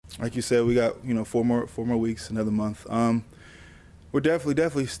Like you said, we got 4 more weeks, another month. We're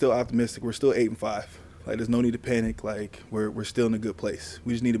definitely still optimistic. We're still 8-5. Like, there's no need to panic. Like, we're still in a good place.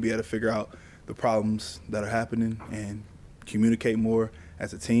 We just need to be able to figure out the problems that are happening and communicate more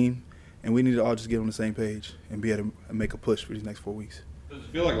as a team. And we need to all just get on the same page and be able to make a push for these next 4 weeks. Does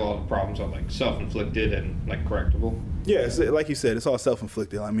it feel like a lot of the problems are like self-inflicted and like correctable? Yeah, it's, like you said, it's all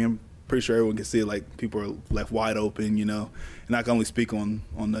self-inflicted. I mean, I'm pretty sure everyone can see it. Like, people are left wide open, and I can only speak on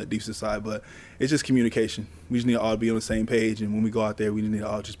the defensive side, but it's just communication. We just need to all be on the same page, and when we go out there, we need to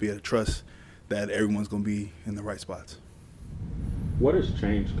all just be able to trust that everyone's going to be in the right spots. What has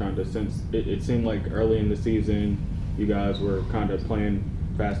changed kind of since it seemed like early in the season you guys were kind of playing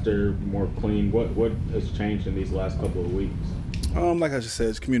faster, more clean? What has changed in these last couple of weeks? Like I just said,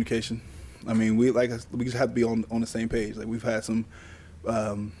 it's communication. I mean, we just have to be on the same page. Like, we've had some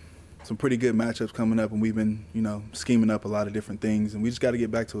pretty good matchups coming up, and we've been scheming up a lot of different things, and we just got to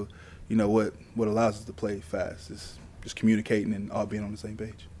get back to what allows us to play fast. It's just communicating and all being on the same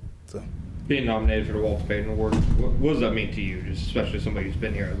page. So, being nominated for the Walter Payton Award, what does that mean to you, just especially somebody who's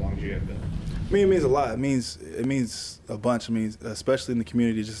been here as long as you have been? I mean, it means a lot. It means a bunch. I mean, especially in the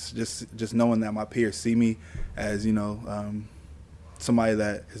community, just knowing that my peers see me as somebody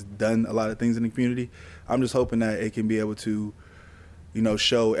that has done a lot of things in the community. I'm just hoping that it can be able to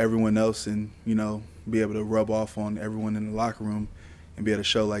show everyone else and be able to rub off on everyone in the locker room and be able to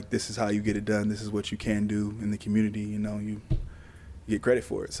show, like, this is how you get it done. This is what you can do in the community. You get credit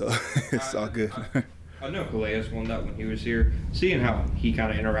for it, so it's all good. I know Calais won that when he was here. Seeing how he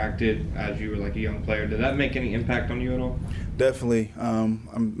kind of interacted as you were like a young player, did that make any impact on you at all? Definitely. I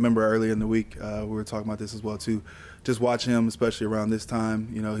remember earlier in the week we were talking about this as well too. Just watching him, especially around this time.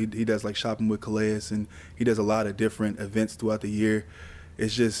 He does like shopping with Calais, and he does a lot of different events throughout the year.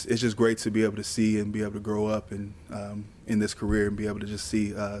 It's just great to be able to see and be able to grow up and in this career and be able to just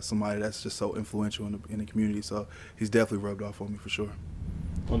see somebody that's just so influential in the community. So he's definitely rubbed off on me for sure.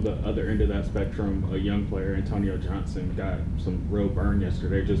 On the other end of that spectrum, a young player, Antonio Johnson, got some real burn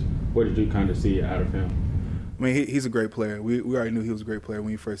yesterday. Just what did you kind of see out of him? I mean, he's a great player. We already knew he was a great player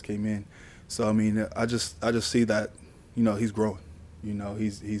when he first came in. So I mean, I just see that he's growing.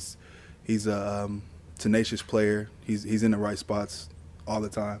 He's a tenacious player. He's in the right spots all the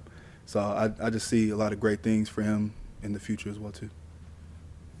time. So I just see a lot of great things for him in the future as well too.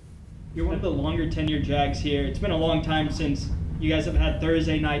 You're one of the longer tenured Jags here. It's been a long time since you guys have had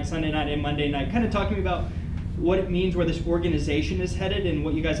Thursday night, Sunday night, and Monday night. Kind of talking about what it means, where this organization is headed, and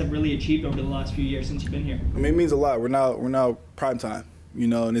what you guys have really achieved over the last few years since you've been here. I mean, it means a lot. We're now prime time,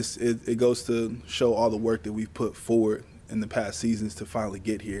 and it goes to show all the work that we've put forward in the past seasons to finally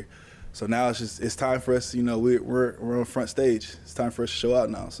get here. So now it's time for us. We're on front stage. It's time for us to show out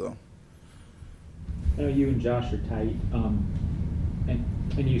now. So I know you and Josh are tight,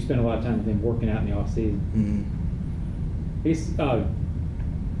 and you spend a lot of time with him working out in the off season. Mm-hmm. I guess,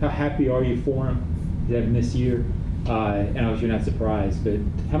 how happy are you for him to have him this year? And obviously you're not surprised, but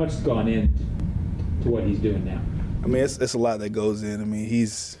how much has gone in to what he's doing now? I mean, it's a lot that goes in. I mean,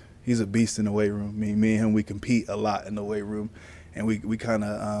 he's a beast in the weight room. I mean, me and him, we compete a lot in the weight room, and we kind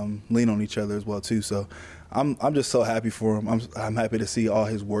of lean on each other as well too. So I'm just so happy for him. I'm happy to see all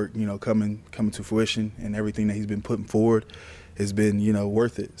his work, coming to fruition, and everything that he's been putting forward has been,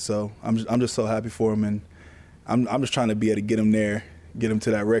 worth it. So I'm just so happy for him, and I'm just trying to be able to get him there, get him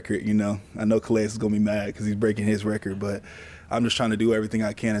to that record. I know Calais is gonna be mad because he's breaking his record, but I'm just trying to do everything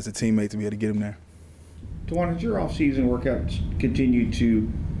I can as a teammate to be able to get him there. Dawuane, has your off-season workouts continue to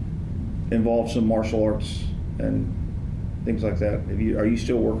involve some martial arts and things like that? Are you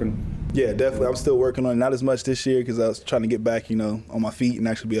still working? Yeah, definitely. I'm still working on it. Not as much this year because I was trying to get back, on my feet and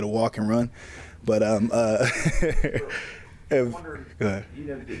actually be able to walk and run. But I'm wondering,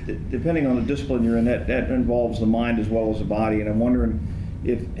 depending on the discipline you're in, that involves the mind as well as the body. And I'm wondering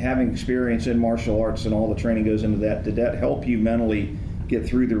if having experience in martial arts and all the training goes into that, did that help you mentally get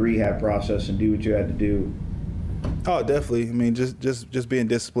through the rehab process and do what you had to do? Oh, definitely. I mean, just being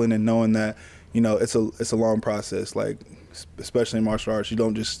disciplined and knowing that, it's a long process. Like, especially in martial arts, you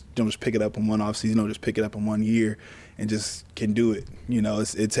don't just pick it up in one off season. You don't just pick it up in 1 year and just can do it.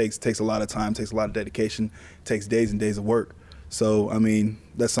 It takes a lot of time, takes a lot of dedication, takes days and days of work. So I mean,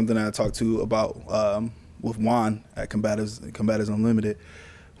 that's something that I talked to about with Juan at Combatives Unlimited.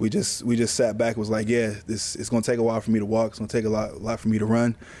 We just sat back and was like, yeah, it's going to take a while for me to walk. It's going to take a lot for me to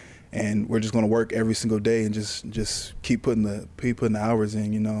run. And we're just going to work every single day and just keep putting the hours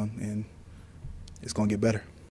in, and it's going to get better.